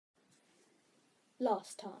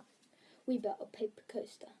last time we built a paper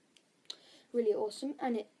coaster. Really awesome,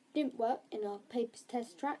 and it didn't work in our papers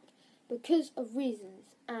test track because of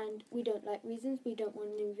reasons, and we don't like reasons, we don't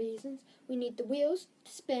want new reasons. We need the wheels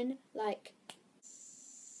to spin like,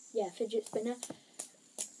 fidget spinner.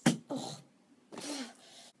 Oh.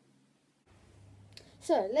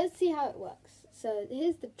 So let's see how it works. So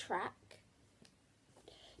here's the track,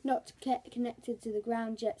 not connected to the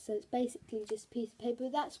ground yet, so it's basically just a piece of paper.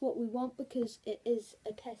 That's what we want because it is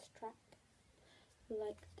a test track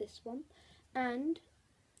like this one. And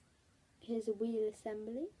here's a wheel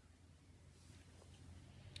assembly.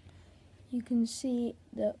 You can see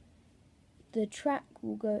that the track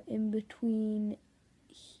will go in between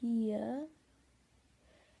here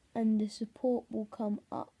and the support will come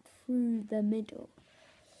up through the middle.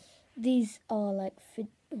 These are like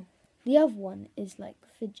the other one is like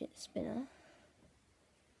fidget spinner.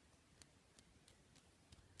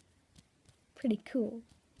 Pretty cool.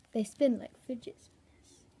 They spin like fidget spinners.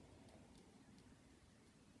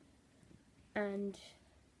 And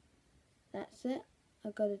that's it.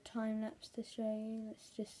 I've got a time lapse to show you. Let's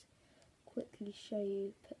just quickly show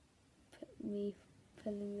you me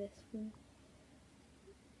pulling this one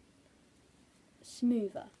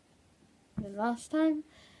smoother than last time.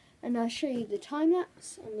 And I'll show you the time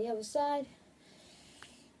lapse on the other side.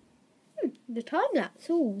 The time lapse.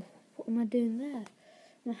 Oh, what am I doing there?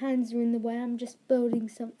 My hands are in the way. I'm just building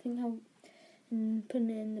something out and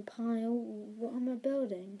putting it in the pile. What am I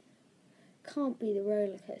building? Can't be the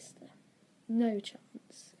roller coaster. No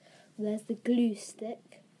chance. There's the glue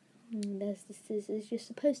stick. And there's the scissors. You're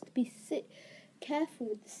supposed to be careful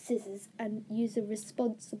with the scissors and use a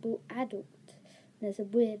responsible adult. There's a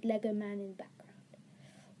weird Lego man in the background.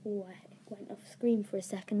 Oh, I went off screen for a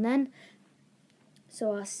second then.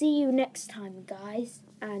 So I'll see you next time, guys.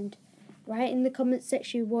 And write in the comment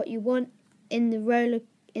section what you want in the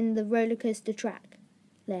roller coaster track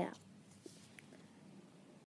layout.